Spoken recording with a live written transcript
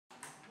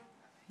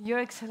Your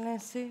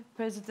Excellency,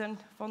 President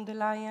von der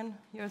Leyen,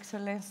 Your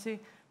Excellency,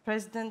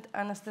 President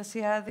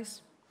Anastasiadis,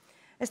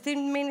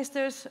 esteemed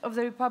ministers of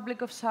the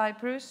Republic of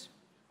Cyprus,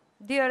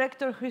 dear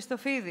Rector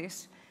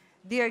Christofidis,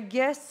 dear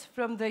guests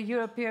from the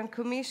European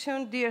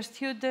Commission, dear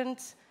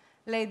students,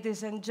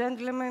 ladies and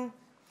gentlemen,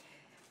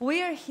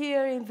 we are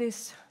here in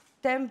this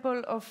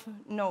temple of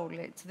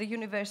knowledge, the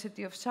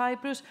University of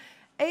Cyprus,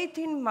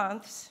 18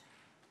 months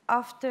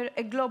after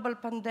a global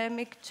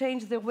pandemic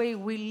changed the way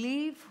we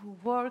live,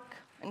 work,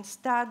 and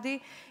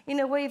study in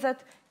a way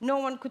that no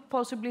one could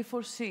possibly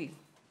foresee.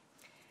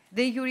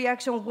 The EU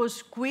reaction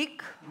was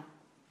quick,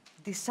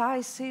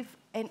 decisive,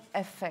 and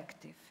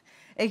effective.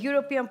 A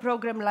European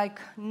program like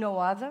no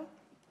other,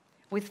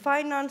 with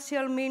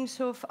financial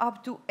means of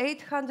up to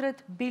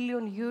 800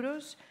 billion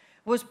euros,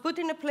 was put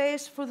in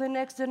place for the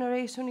Next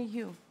Generation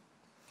EU.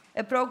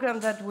 A program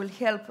that will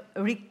help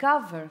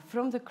recover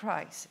from the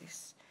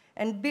crisis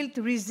and build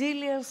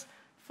resilience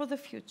for the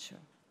future.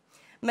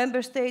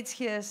 Member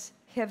States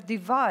have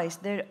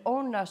devised their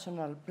own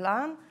national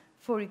plan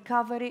for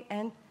recovery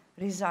and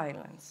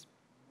resilience.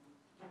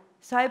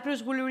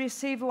 Cyprus will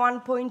receive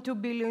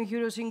 1.2 billion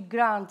euros in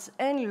grants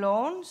and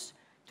loans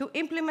to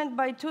implement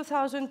by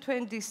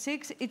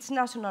 2026 its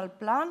national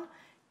plan,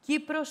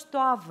 Kypros to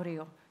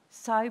Avrio,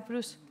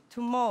 Cyprus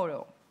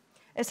tomorrow,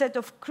 a set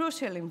of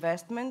crucial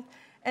investment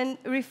and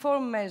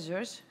reform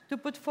measures to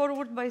put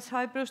forward by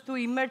Cyprus to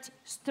emerge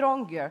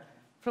stronger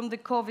from the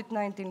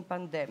COVID-19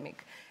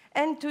 pandemic.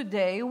 And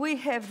today, we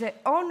have the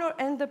honor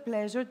and the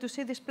pleasure to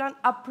see this plan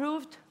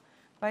approved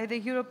by the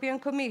European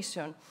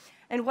Commission.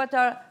 And what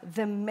are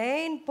the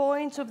main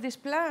points of this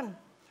plan?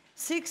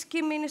 6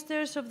 key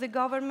ministers of the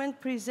government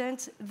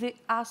present the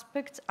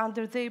aspects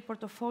under their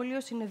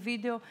portfolios in a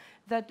video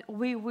that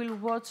we will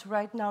watch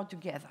right now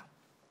together.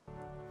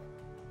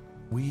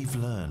 We've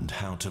learned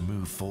how to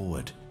move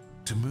forward,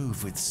 to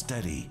move with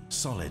steady,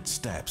 solid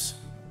steps.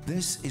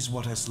 This is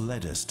what has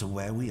led us to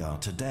where we are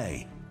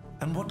today,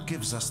 and what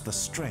gives us the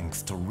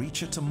strength to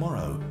reach a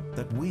tomorrow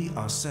that we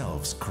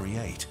ourselves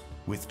create.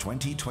 With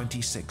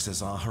 2026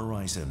 as our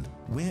horizon,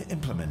 we're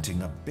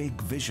implementing a big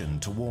vision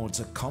towards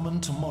a common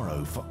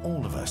tomorrow for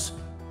all of us,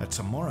 a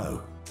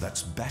tomorrow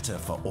that's better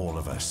for all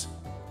of us.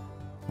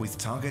 With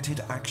targeted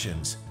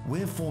actions,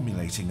 we're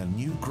formulating a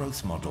new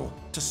growth model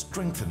to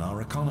strengthen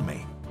our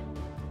economy,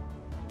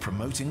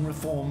 promoting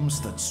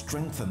reforms that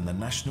strengthen the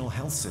national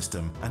health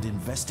system and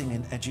investing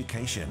in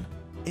education,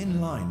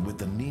 in line with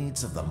the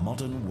needs of the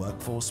modern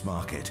workforce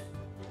market.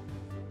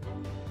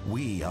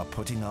 We are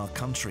putting our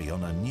country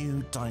on a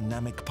new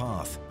dynamic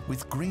path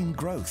with green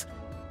growth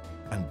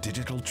and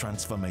digital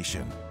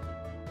transformation,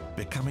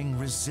 becoming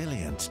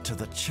resilient to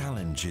the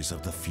challenges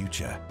of the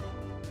future.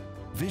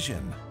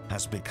 Vision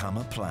has become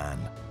a plan,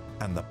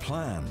 and the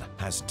plan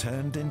has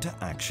turned into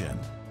action.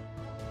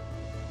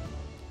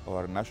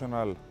 Our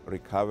National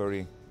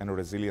Recovery and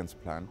Resilience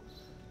Plan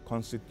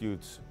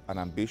constitutes an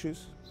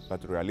ambitious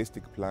but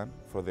realistic plan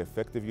for the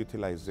effective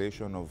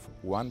utilization of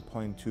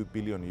 1.2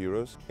 billion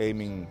euros,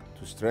 aiming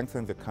to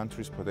strengthen the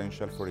country's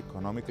potential for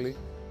economically,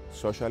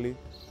 socially,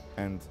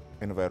 and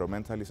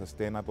environmentally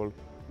sustainable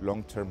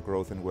long-term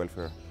growth and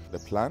welfare. The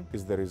plan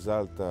is the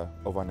result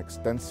of an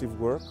extensive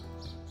work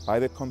by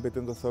the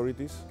competent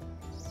authorities,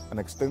 an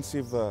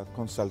extensive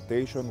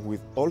consultation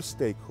with all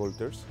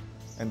stakeholders,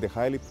 and a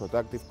highly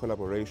productive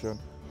collaboration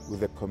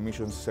with the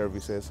Commission's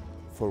services,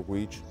 for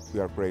which we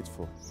are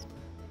grateful.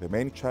 The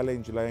main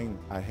challenge lying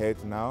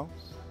ahead now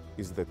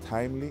is the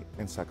timely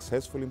and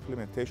successful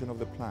implementation of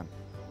the plan,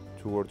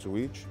 towards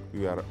which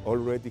we are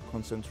already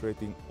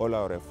concentrating all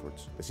our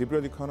efforts. The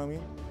Cypriot economy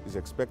is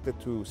expected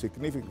to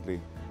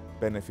significantly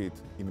benefit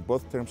in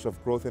both terms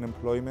of growth and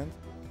employment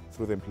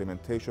through the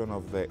implementation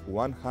of the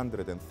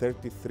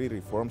 133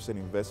 reforms and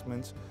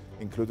investments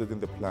included in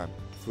the plan.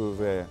 Through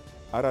the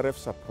RRF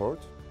support,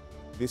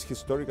 this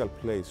historical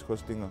place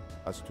hosting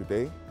us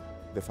today,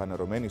 the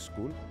Phaneromeni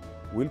School,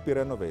 will be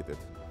renovated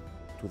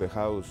to the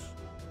House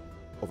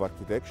of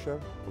Architecture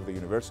of the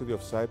University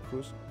of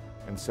Cyprus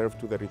and serve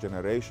to the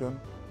regeneration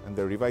and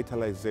the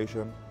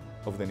revitalization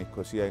of the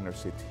Nicosia inner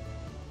city.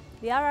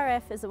 The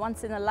RRF is a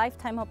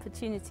once-in-a-lifetime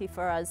opportunity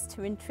for us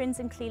to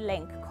intrinsically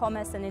link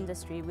commerce and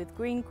industry with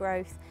green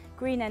growth,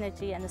 green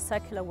energy and a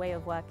circular way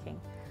of working.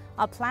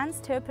 Our plans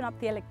to open up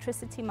the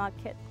electricity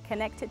market,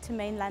 connect it to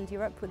mainland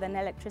Europe with an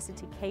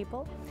electricity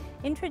cable,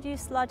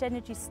 introduce large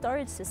energy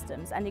storage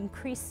systems and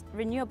increase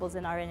renewables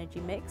in our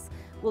energy mix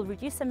will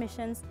reduce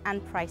emissions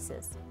and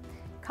prices.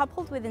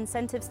 Coupled with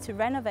incentives to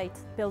renovate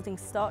building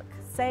stock,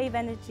 save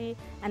energy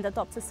and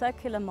adopt a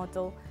circular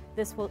model,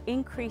 this will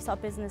increase our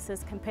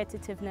businesses'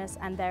 competitiveness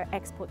and their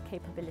export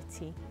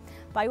capability.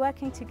 By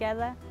working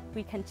together,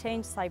 we can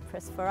change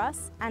Cyprus for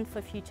us and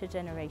for future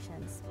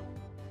generations.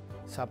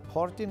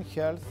 Supporting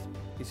health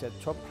is a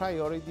top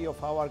priority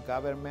of our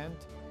government,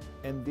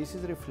 and this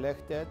is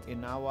reflected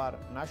in our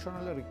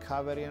National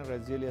Recovery and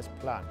Resilience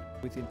Plan,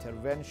 with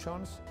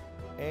interventions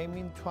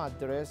aiming to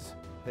address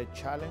the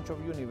challenge of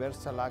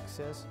universal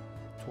access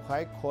to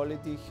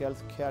high-quality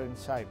health care in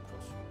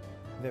Cyprus.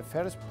 The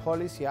first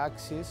policy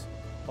axis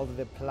of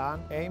the plan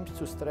aims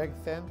to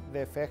strengthen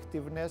the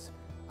effectiveness,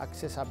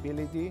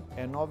 accessibility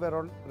and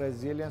overall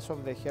resilience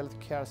of the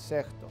healthcare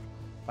sector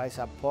by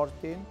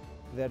supporting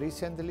the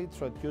recently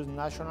introduced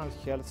national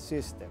health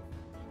system.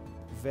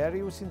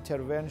 Various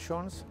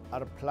interventions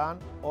are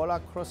planned all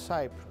across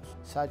Cyprus,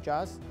 such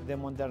as the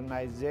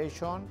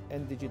modernization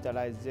and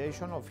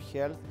digitalization of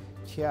health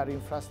care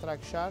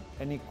infrastructure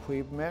and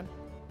equipment,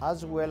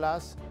 as well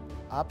as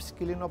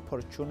upskilling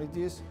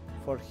opportunities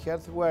for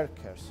health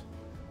workers.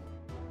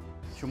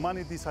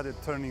 Humanity is at a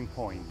turning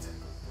point.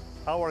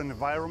 Our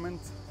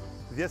environment,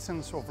 the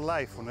essence of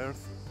life on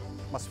Earth,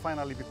 must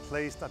finally be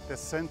placed at the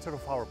center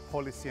of our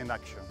policy and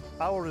action.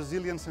 Our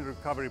Resilience and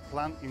Recovery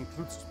Plan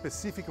includes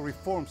specific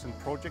reforms and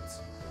projects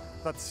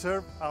that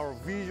serve our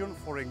vision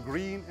for a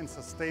green and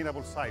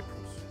sustainable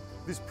Cyprus.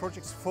 These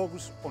projects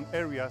focus on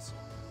areas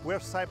where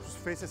Cyprus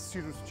faces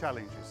serious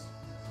challenges,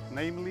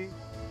 namely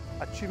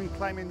achieving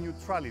climate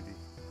neutrality,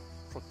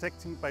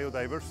 protecting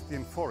biodiversity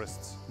and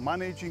forests,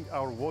 managing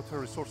our water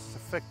resources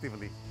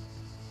effectively,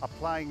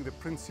 applying the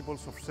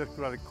principles of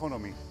circular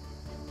economy,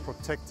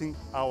 protecting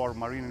our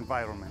marine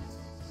environment.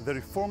 The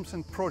reforms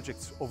and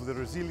projects of the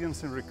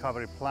Resilience and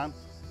Recovery Plan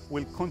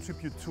will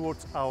contribute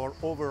towards our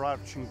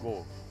overarching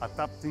goal,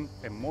 adapting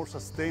a more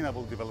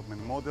sustainable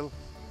development model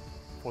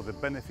for the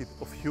benefit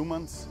of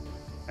humans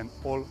and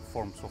all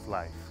forms of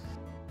life.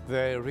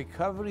 The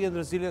Recovery and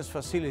Resilience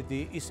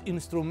Facility is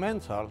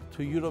instrumental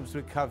to Europe's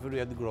recovery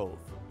and growth.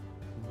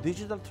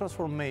 Digital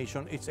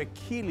transformation is a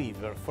key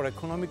lever for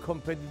economic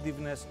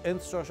competitiveness and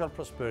social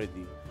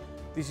prosperity.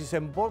 This is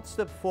a bold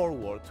step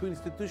forward to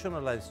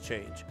institutionalize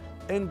change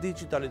and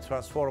digitally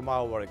transform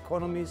our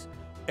economies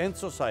and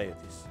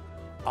societies.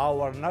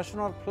 Our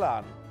national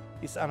plan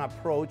is an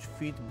approach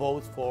fit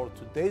both for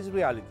today's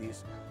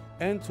realities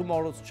and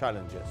tomorrow's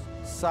challenges.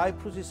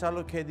 Cyprus is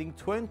allocating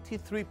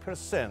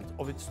 23%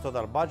 of its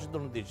total budget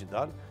on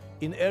digital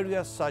in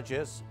areas such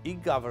as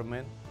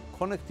e-government,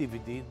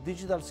 connectivity,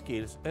 digital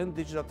skills, and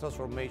digital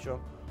transformation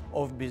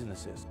of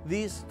businesses.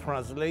 This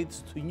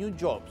translates to new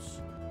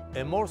jobs,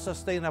 a more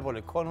sustainable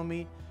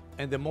economy,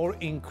 and a more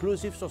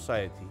inclusive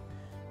society.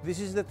 This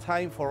is the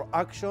time for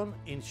action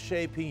in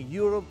shaping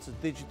Europe's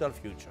digital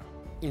future.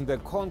 In the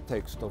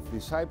context of the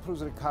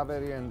Cyprus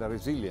Recovery and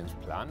Resilience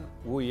Plan,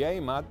 we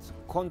aim at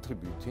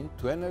contributing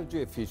to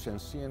energy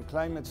efficiency and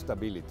climate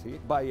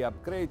stability by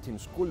upgrading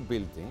school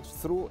buildings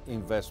through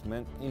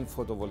investment in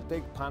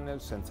photovoltaic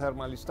panels and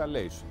thermal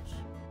installations.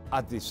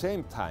 At the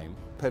same time,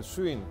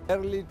 pursuing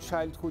early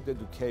childhood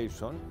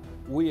education,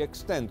 we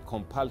extend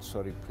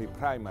compulsory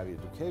pre-primary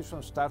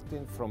education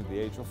starting from the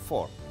age of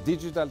 4.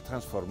 Digital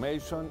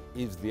transformation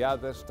is the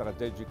other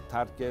strategic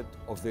target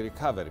of the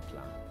recovery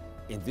plan.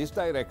 In this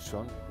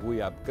direction,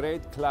 we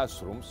upgrade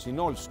classrooms in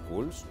all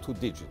schools to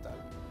digital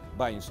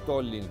by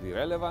installing the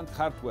relevant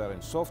hardware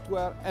and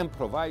software and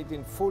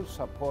providing full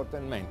support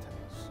and maintenance.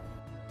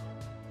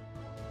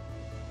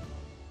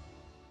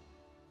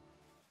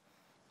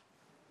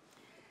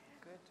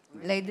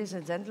 Ladies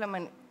and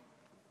gentlemen,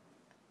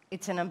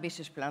 it's an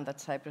ambitious plan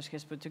that Cyprus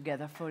has put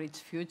together for its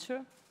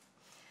future,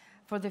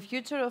 for the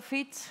future of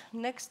its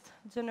next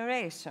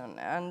generation.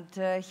 And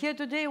here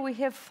today we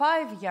have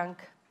 5 young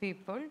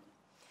people,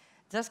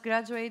 just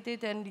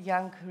graduated, and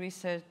young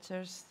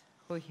researchers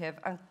who have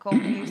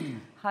accomplished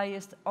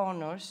highest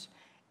honors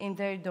in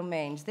their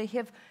domains. They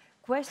have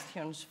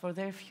questions for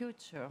their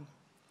future.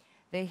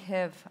 They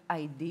have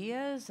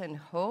ideas and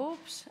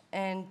hopes,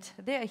 and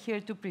they are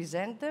here to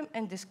present them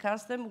and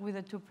discuss them with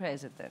the 2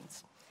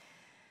 presidents.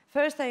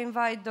 First, I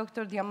invite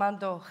Dr.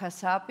 Diamando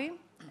Hasapi,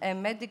 a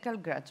medical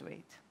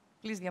graduate.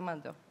 Please,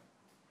 Diamando.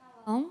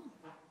 Hello.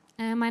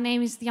 My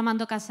name is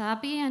Diamando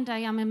Hasapi, and I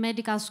am a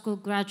medical school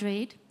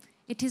graduate.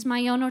 It is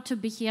my honor to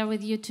be here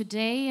with you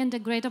today and a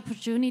great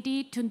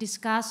opportunity to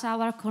discuss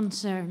our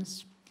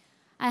concerns.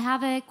 I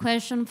have a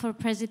question for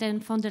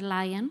President von der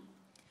Leyen.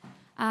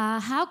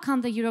 How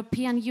can the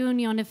European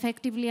Union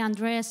effectively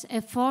address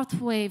a 4th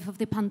wave of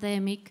the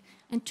pandemic,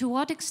 and to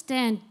what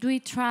extent do we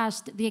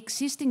trust the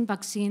existing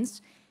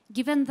vaccines,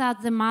 given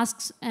that the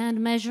masks and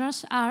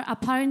measures are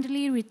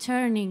apparently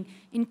returning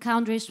in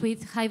countries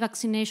with high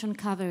vaccination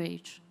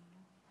coverage?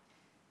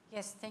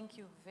 Yes, thank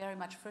you very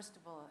much. First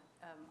of all,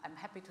 I'm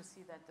happy to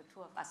see that the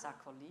 2 of us are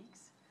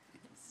colleagues.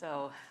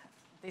 So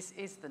this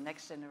is the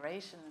next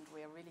generation, and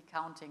we are really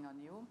counting on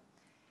you.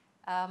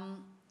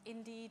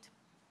 Indeed,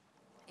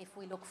 if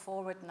we look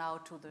forward now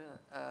to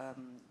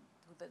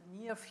the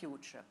near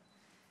future,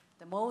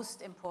 the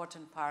most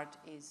important part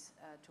is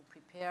to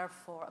prepare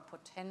for a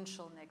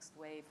potential next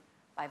wave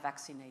by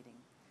vaccinating.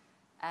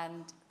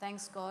 And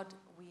thanks God,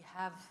 we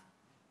have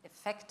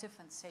effective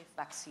and safe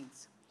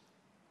vaccines.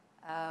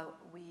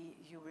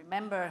 You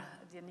remember,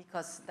 dear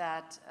Nikos,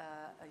 that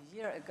a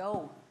year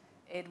ago,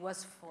 it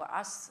was for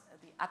us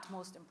the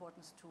utmost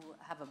importance to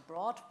have a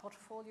broad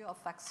portfolio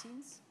of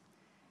vaccines,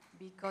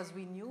 because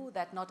we knew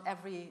that not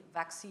every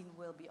vaccine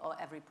will be, or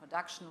every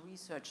production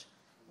research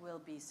will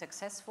be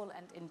successful.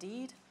 And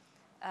indeed,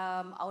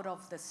 out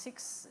of the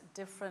 6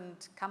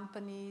 different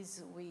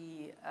companies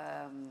we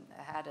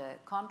had a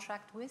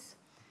contract with,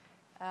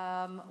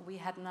 We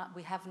have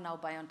now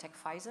BioNTech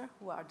Pfizer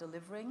who are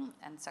delivering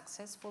and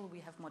successful. We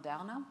have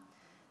Moderna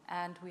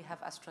and we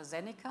have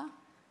AstraZeneca.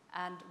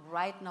 And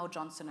right now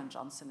Johnson &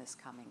 Johnson is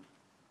coming.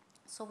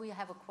 So we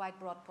have a quite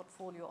broad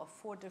portfolio of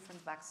 4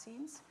 different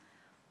vaccines,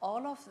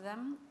 all of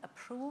them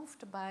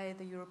approved by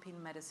the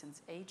European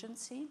Medicines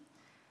Agency.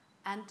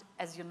 And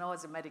as you know,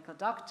 as a medical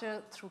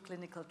doctor, through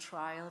clinical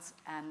trials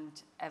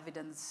and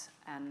evidence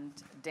and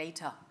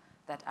data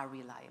that are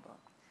reliable.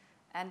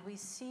 And we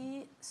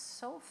see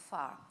so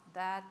far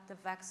that the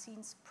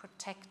vaccines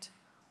protect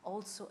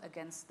also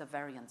against the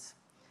variants.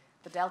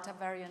 The Delta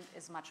variant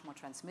is much more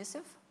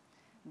transmissive.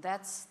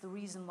 That's the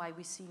reason why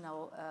we see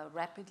now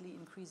rapidly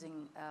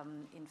increasing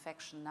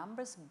infection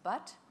numbers.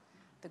 But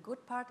the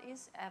good part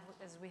is,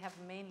 as we have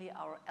mainly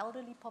our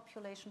elderly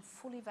population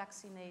fully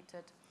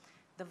vaccinated,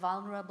 the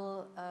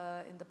vulnerable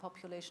in the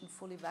population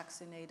fully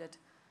vaccinated,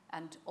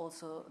 and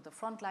also the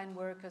frontline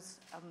workers.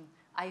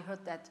 I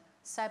heard that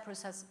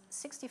Cyprus has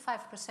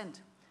 65%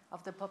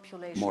 of the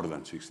population. More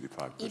than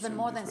 65%. Even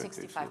more than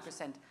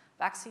 65%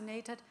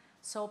 vaccinated,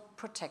 so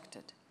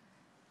protected.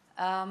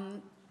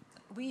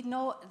 We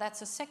know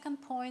that's a second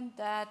point,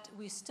 that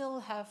we still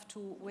have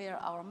to wear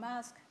our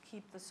mask,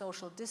 keep the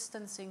social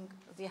distancing,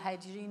 the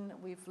hygiene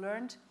we've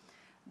learned.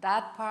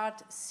 That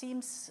part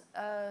seems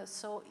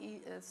so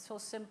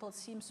simple,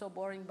 seems so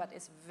boring, but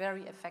it's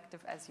very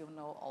effective, as you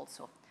know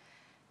also.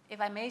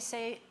 If I may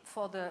say,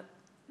 for the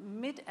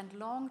mid and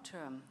long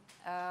term,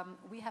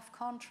 we have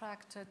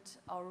contracted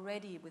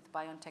already with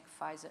BioNTech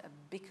Pfizer a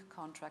big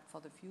contract for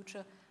the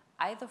future,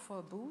 either for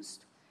a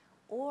boost,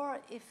 or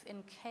if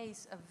in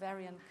case a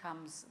variant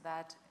comes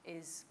that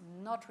is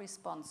not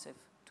responsive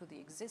to the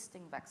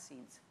existing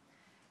vaccines,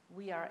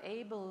 we are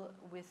able,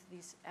 with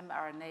these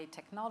mRNA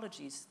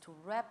technologies, to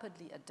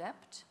rapidly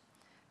adapt,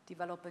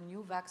 develop a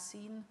new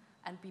vaccine,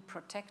 and be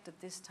protected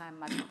this time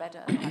much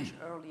better and much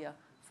earlier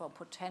for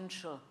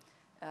potential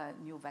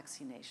new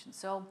vaccination.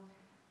 So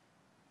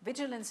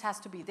vigilance has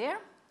to be there.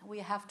 We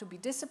have to be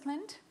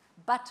disciplined,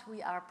 but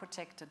we are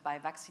protected by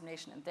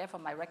vaccination. And therefore,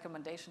 my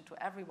recommendation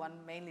to everyone,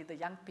 mainly the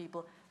young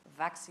people,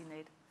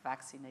 vaccinate,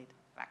 vaccinate,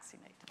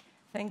 vaccinate.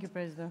 Thank you,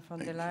 President von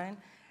der Leyen.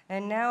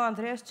 And now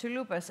Andreas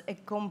Tsouloupas, a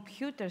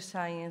computer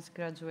science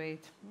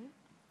graduate.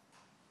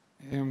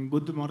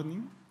 Good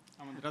morning.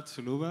 I'm Andreas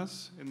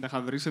Tsouloupas, and I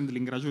have recently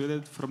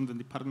graduated from the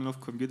Department of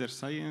Computer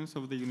Science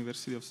of the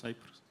University of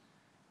Cyprus.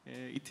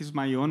 It is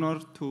my honor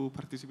to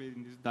participate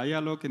in this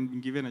dialogue and be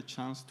given a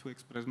chance to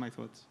express my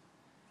thoughts.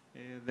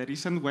 The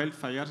recent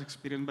wildfires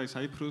experienced by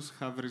Cyprus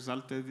have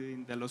resulted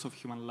in the loss of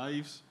human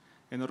lives,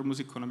 enormous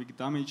economic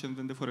damage, and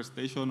the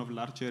deforestation of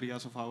large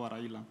areas of our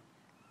island.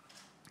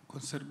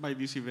 Concerned by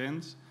these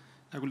events,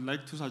 I would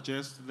like to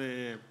suggest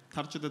the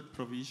targeted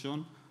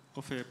provision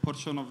of a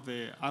portion of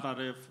the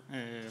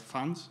RRF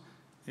funds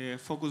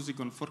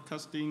focusing on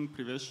forecasting,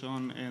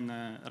 prevention,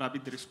 and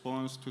rapid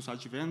response to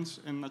such events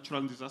and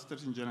natural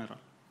disasters in general.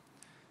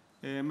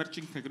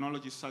 Emerging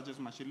technologies such as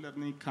machine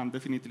learning can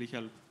definitely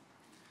help.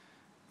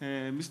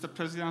 Mr.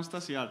 President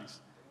Anastasiadis,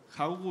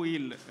 how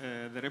will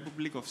the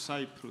Republic of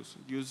Cyprus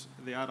use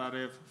the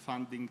RRF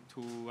funding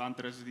to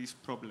address these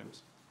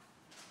problems?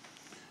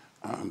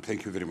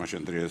 Thank you very much,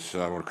 Andreas.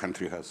 Our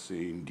country has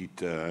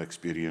indeed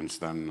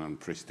experienced an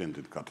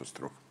unprecedented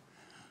catastrophe.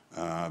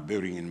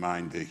 Bearing in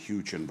mind the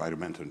huge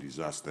environmental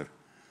disaster,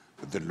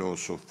 the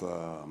loss of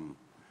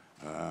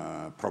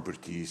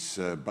properties,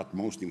 but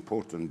most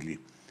importantly,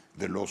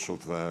 the loss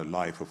of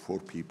life of 4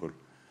 people,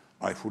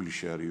 I fully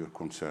share your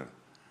concern.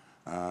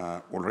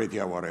 Already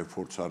our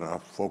efforts are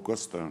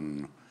focused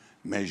on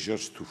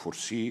measures to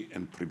foresee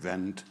and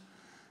prevent,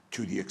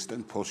 to the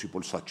extent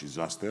possible, such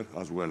disaster,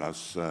 as well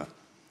as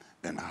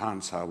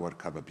enhance our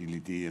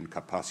capability and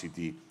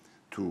capacity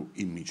to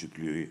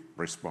immediately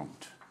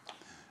respond.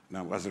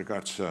 Now, as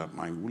regards,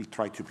 I will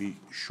try to be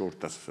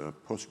short as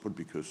possible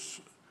because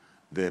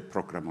the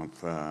program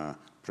of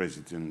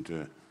President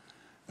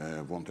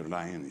von der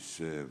Leyen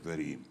is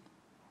very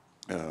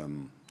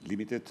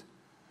limited.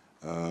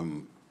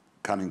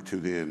 Coming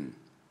to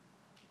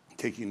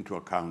taking into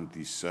account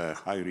this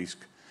high risk,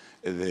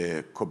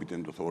 the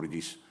competent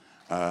authorities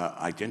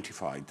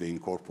identified,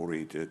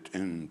 incorporated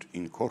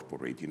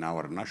in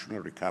our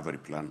national recovery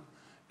plan,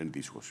 and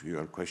this was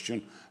your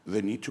question,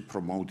 the need to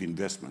promote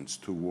investments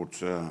towards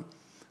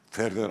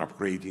further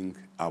upgrading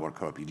our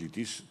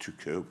capabilities to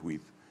cope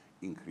with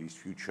increased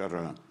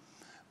future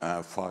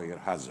fire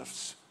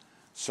hazards.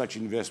 Such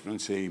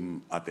investments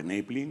aim at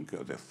enabling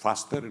the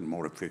faster and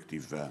more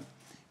effective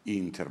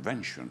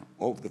intervention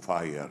of the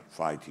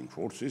firefighting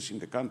forces in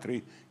the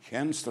country,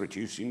 hence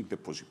reducing the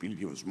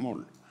possibility of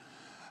small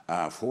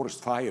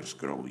forest fires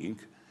growing,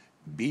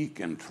 big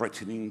and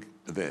threatening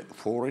the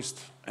forest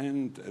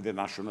and the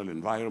national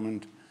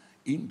environment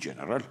in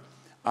general,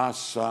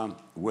 as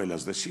well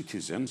as the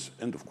citizens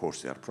and, of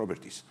course, their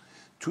properties.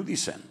 To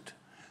this end,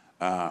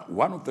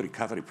 one of the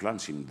recovery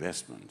plan's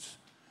investments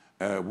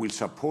will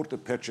support the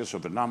purchase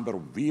of a number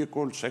of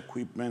vehicles,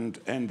 equipment,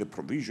 and the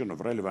provision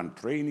of relevant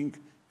training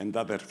and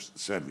other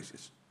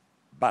services,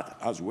 but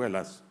as well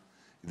as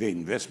the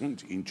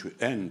investment into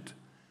and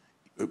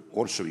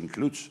also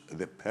includes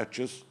the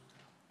purchase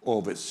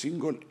of a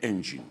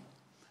single-engine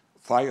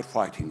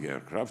firefighting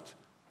aircraft,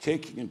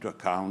 taking into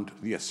account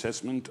the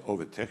assessment of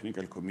a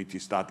technical committee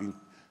studying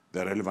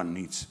the relevant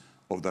needs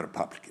of the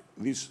Republic.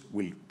 This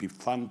will be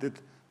funded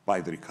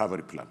by the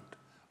recovery plan.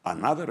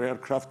 Another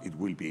aircraft, it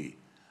will be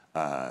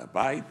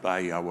bought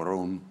by our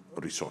own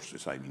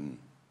resources, I mean,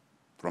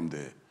 from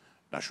the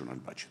national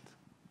budget.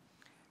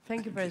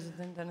 Thank you,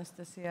 President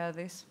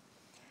Anastasiadis.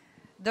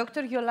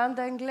 Dr.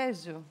 Yolanda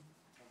Englezu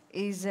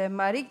is a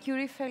Marie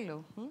Curie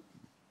Fellow. Hello,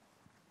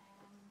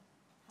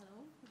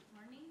 good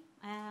morning.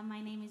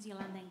 My name is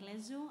Yolanda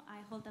Englezu.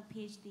 I hold a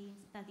PhD in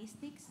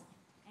statistics,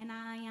 and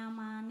I am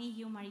an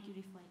EU Marie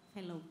Curie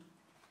Fellow.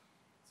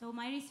 So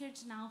my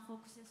research now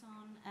focuses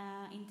on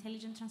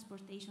intelligent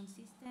transportation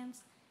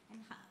systems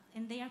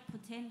and their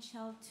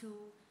potential to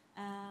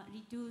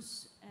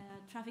reduce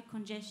traffic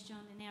congestion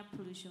and air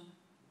pollution.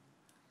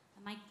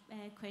 My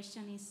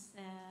question is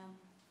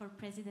for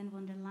President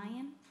von der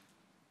Leyen.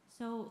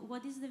 So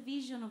what is the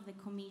vision of the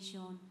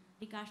Commission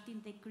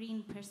regarding the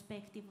green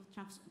perspective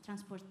of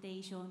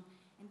transportation?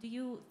 And do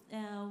you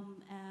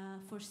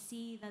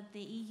foresee that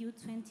the EU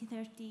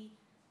 2030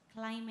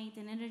 climate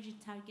and energy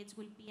targets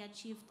will be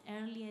achieved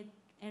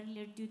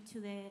earlier due to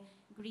the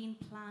green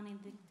plan and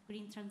the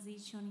green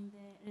transition in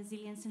the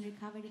resilience and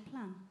recovery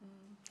plan?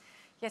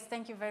 Yes,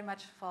 thank you very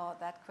much for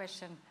that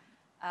question.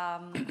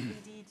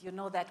 Indeed, you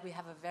know that we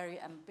have a very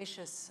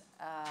ambitious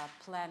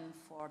plan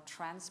for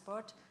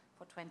transport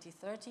for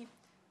 2030.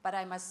 But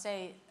I must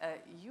say,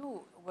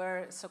 you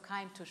were so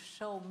kind to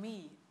show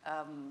me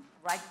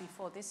right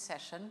before this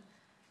session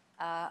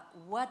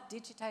what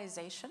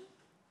digitization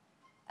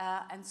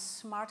and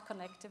smart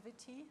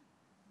connectivity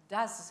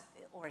does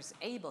or is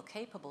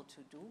capable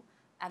to do.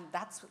 And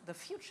that's the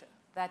future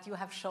that you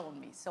have shown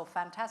me. So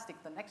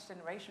fantastic. The next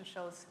generation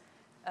shows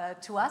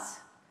to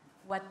us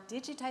what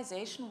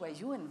digitization, where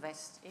you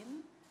invest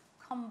in,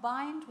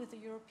 combined with the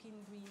European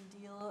Green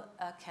Deal,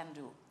 can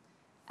do.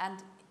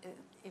 And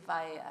if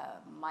I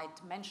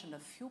might mention a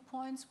few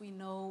points, we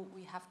know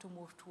we have to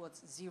move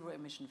towards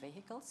zero-emission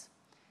vehicles.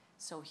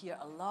 So here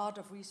a lot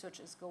of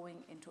research is going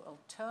into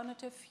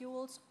alternative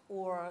fuels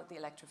or the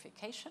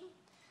electrification.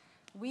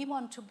 We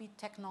want to be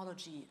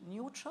technology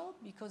neutral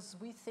because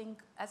we think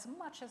as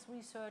much as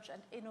research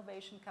and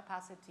innovation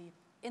capacity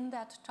in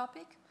that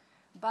topic,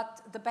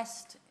 but the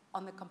best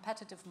on the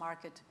competitive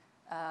market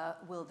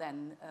will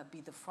then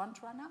be the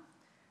front runner.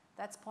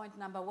 That's point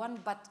number one.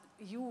 But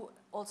you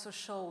also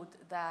showed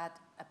that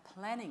a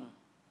planning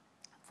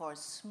for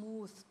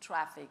smooth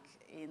traffic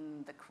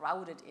in the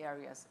crowded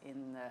areas,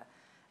 in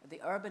the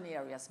urban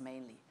areas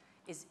mainly,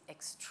 is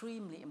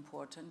extremely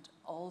important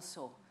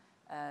also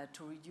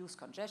to reduce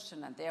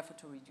congestion and therefore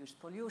to reduce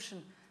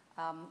pollution,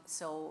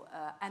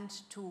 and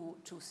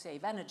to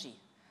save energy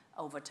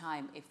over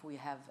time if we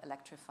have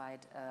electrified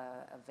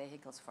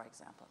vehicles, for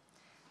example.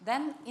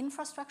 Then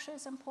infrastructure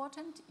is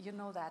important, you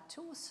know that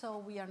too, so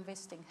we are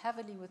investing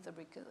heavily with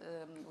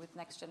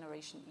Next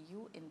Generation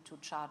EU into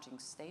charging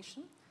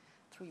station,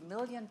 3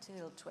 million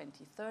till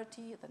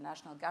 2030, the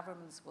national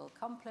governments will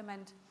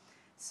complement.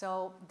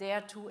 So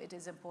there too it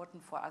is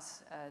important for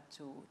us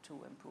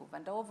to improve.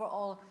 And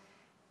overall,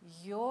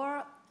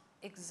 your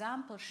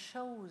example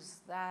shows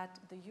that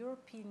the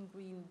European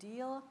Green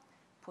Deal,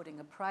 putting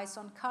a price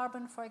on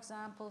carbon, for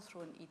example,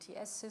 through an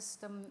ETS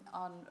system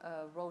on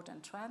road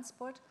and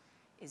transport,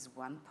 is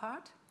one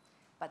part,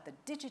 but the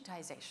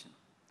digitization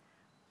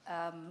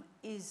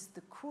is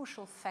the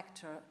crucial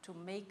factor to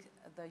make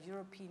the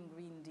European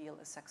Green Deal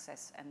a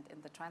success. And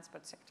in the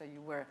transport sector,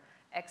 you were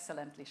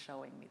excellently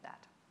showing me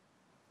that.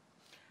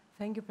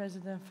 Thank you,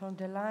 President von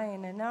der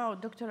Leyen. And now,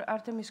 Dr.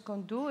 Artemis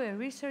Kondou, a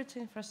research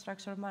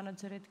infrastructure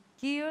manager at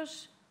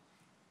KIOS.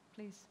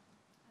 Please.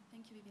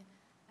 Thank you,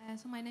 Vivian.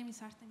 So my name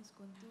is Artemis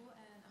Kondou,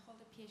 and I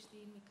hold a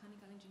PhD in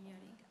mechanical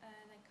engineering,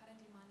 and I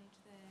currently manage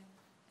the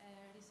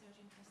research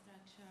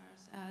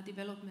infrastructures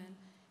development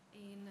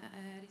in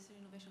Research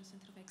Innovation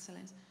Center of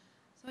Excellence.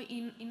 So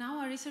in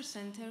our research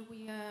center,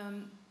 we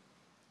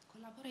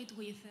collaborate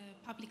with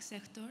the public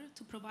sector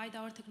to provide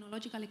our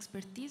technological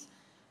expertise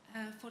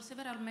for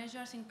several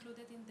measures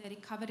included in the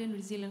Recovery and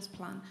Resilience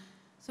Plan.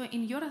 So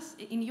in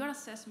your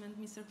assessment,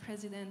 Mr.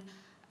 President,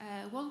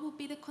 what would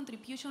be the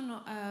contribution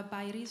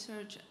by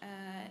research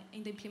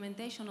in the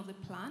implementation of the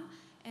plan,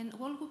 and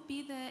what would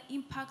be the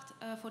impact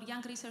for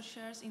young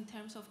researchers in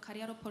terms of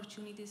career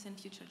opportunities and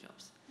future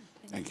jobs?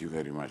 Thank you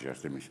very much,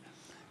 Artemis,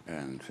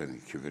 and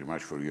thank you very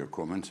much for your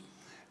comments.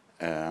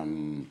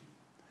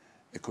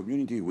 A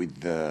community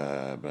with,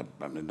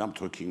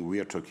 we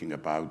are talking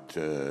about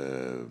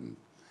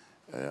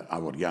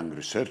our young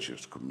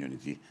researchers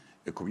community,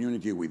 a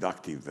community with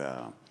active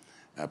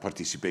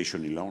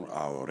participation in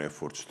our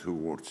efforts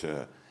towards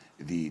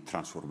the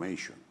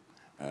transformation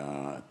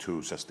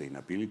to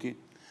sustainability,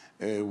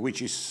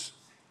 which is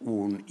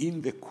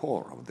in the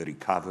core of the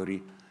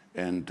Recovery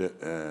and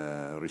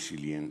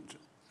Resilience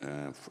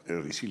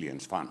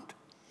Fund.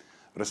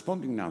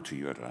 Responding now to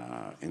your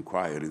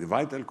inquiry, the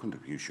vital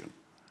contribution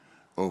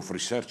of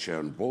research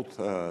on both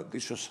the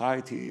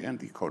society and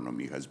the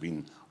economy has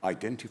been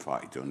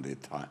identified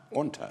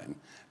on time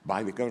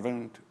by the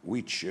government,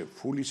 which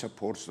fully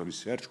supports the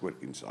research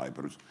work in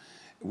Cyprus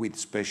with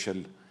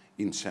special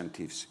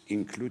incentives,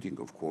 including,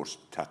 of course,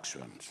 tax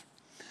ones.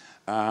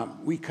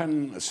 We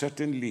can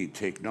certainly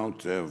take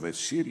note of a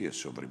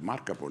series of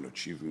remarkable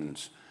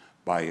achievements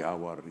by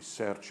our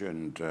research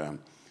and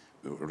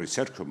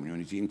research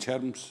community in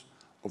terms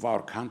of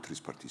our country's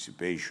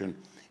participation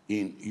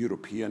in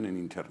European and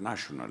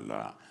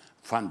international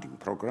funding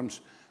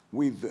programs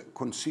with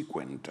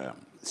consequent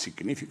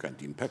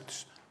significant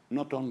impacts,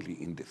 not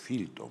only in the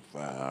field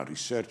of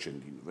research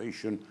and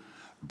innovation,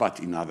 but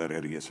in other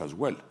areas as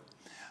well.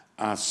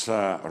 As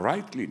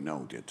rightly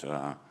noted,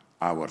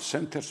 our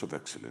centers of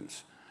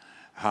excellence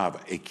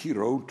have a key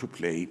role to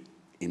play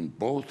in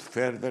both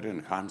further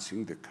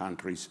enhancing the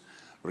country's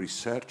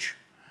research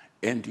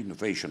and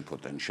innovation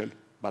potential,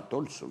 but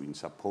also in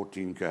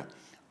supporting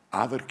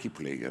other key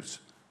players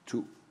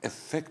to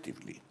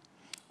effectively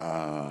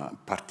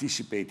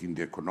participate in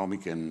the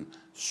economic and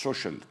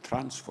social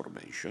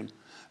transformation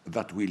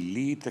that will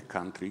lead the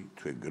country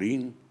to a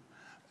green,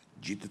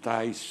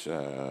 digitized,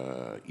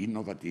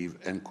 innovative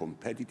and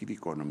competitive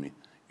economy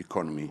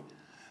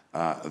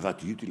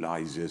that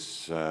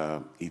utilizes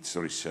its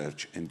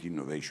research and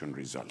innovation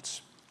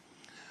results.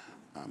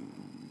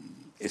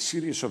 A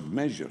series of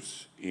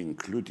measures,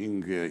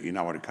 including in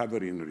our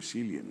recovery and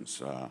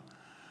resilience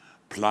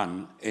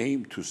plan,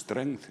 aim to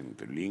strengthen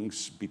the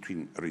links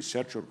between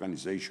research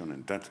organizations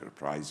and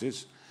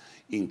enterprises,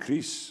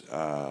 increase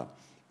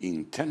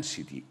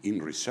intensity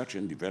in research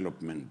and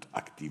development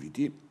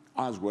activity,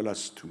 as well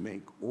as to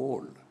make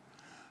all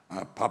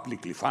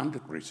publicly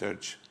funded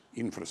research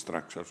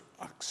infrastructures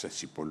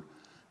accessible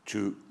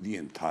to the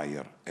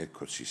entire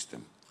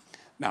ecosystem.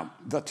 Now,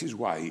 that is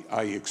why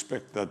I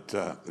expect that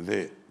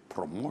the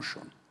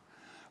promotion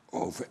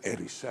of a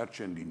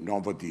research and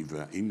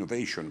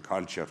innovation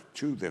culture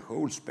to the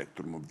whole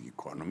spectrum of the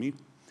economy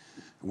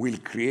will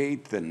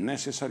create the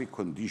necessary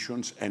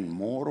conditions and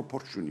more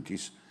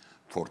opportunities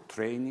for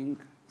training,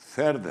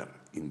 further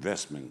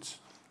investments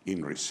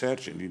in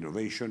research and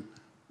innovation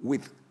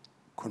with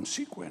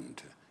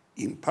consequent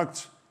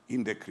impacts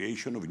in the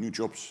creation of new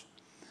jobs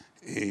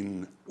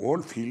in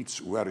all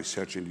fields where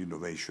research and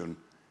innovation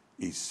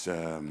is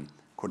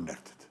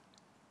connected.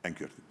 Thank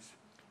you, Artemis.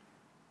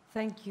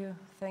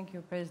 Thank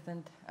you,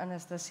 President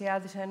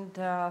Anastasiadis.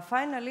 And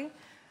finally,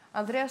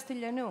 Andreas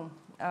Stylianou,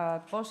 a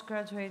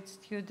postgraduate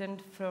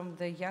student from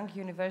the Young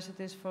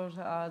Universities for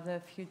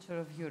the Future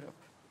of Europe.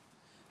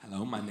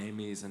 Hello, my name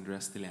is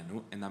Andreas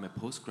Stylianou, and I'm a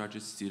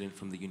postgraduate student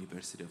from the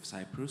University of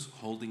Cyprus,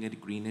 holding a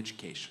degree in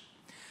education.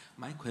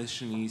 My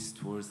question is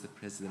towards the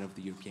President of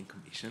the European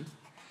Commission,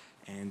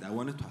 and I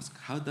wanted to ask,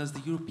 how does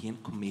the European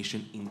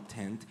Commission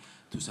intend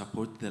to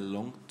support the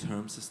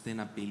long-term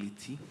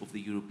sustainability of the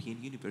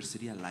European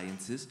university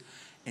alliances?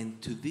 And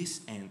to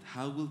this end,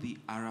 how will the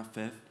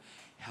RFF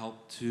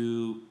help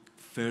to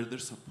further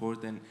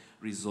support and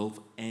resolve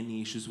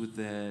any issues with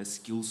the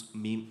skills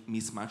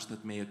mismatch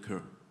that may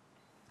occur?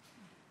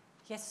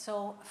 Yes,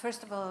 so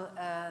first of all,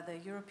 the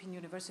European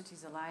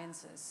Universities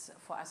Alliance is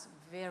for us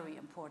very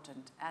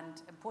important,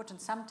 and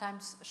important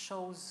sometimes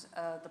shows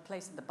the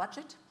place in the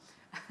budget.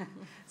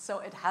 So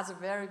it has a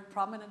very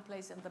prominent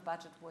place in the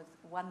budget with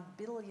 1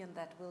 billion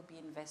that will be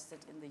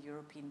invested in the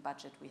European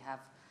budget we have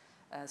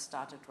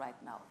started right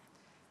now.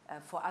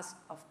 For us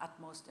of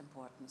utmost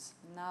importance.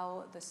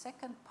 Now, the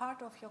second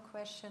part of your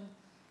question,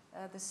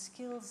 the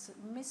skills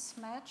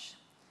mismatch.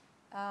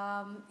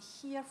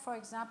 Here, for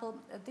example,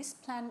 this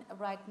plan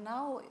right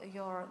now,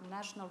 your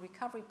National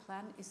Recovery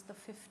Plan, is the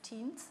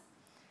 15th.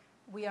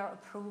 We are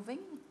approving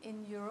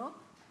in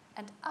Europe,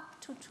 and up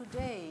to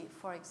today,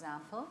 for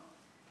example,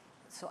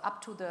 so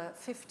up to the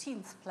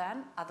 15th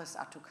plan, others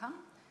are to come,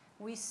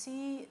 we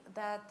see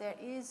that there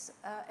is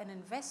an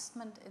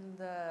investment in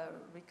the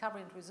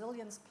recovery and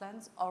resilience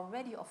plans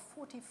already of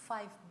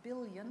 45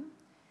 billion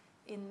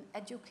in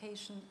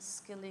education,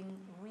 skilling,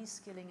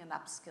 reskilling and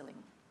upskilling.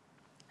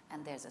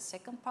 And there's a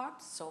second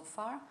part so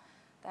far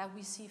that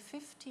we see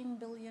 15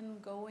 billion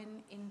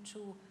going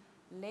into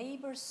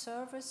labor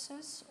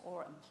services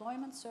or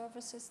employment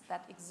services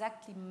that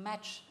exactly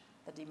match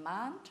the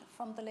demand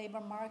from the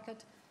labor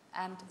market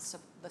and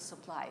the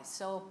supply.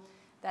 So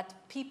that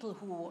people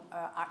who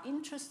are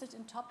interested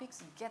in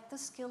topics get the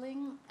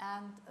skilling,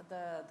 and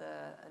the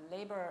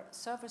labor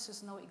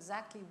services know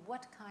exactly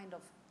what kind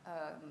of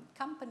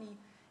company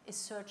is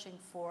searching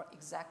for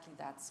exactly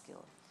that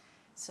skill.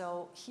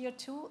 So here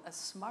too, a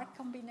smart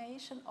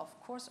combination, of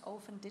course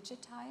often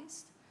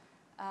digitized,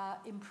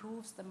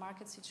 improves the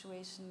market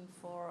situation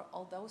for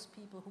all those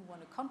people who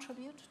want to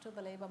contribute to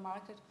the labor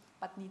market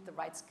but need the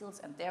right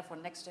skills, and therefore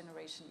Next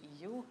Generation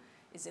EU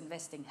is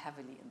investing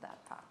heavily in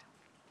that part.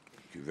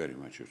 Thank you very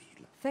much,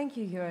 Ursula. Thank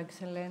you, Your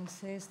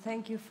Excellencies.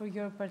 Thank you for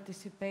your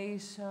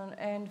participation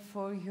and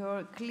for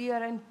your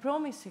clear and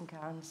promising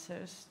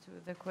answers to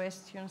the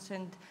questions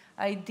and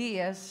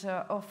ideas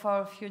of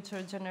our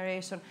future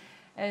generation.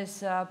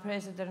 As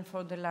President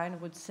von der Leyen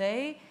would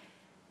say,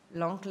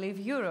 Long live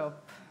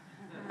Europe.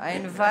 I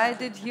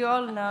invited you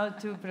all now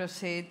to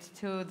proceed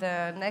to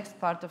the next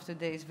part of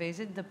today's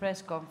visit, the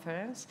press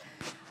conference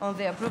on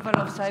the approval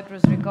of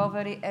Cyprus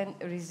Recovery and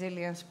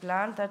Resilience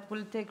Plan that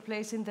will take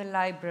place in the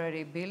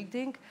library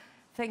building.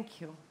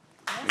 Thank you.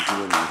 Thank you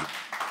very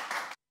much.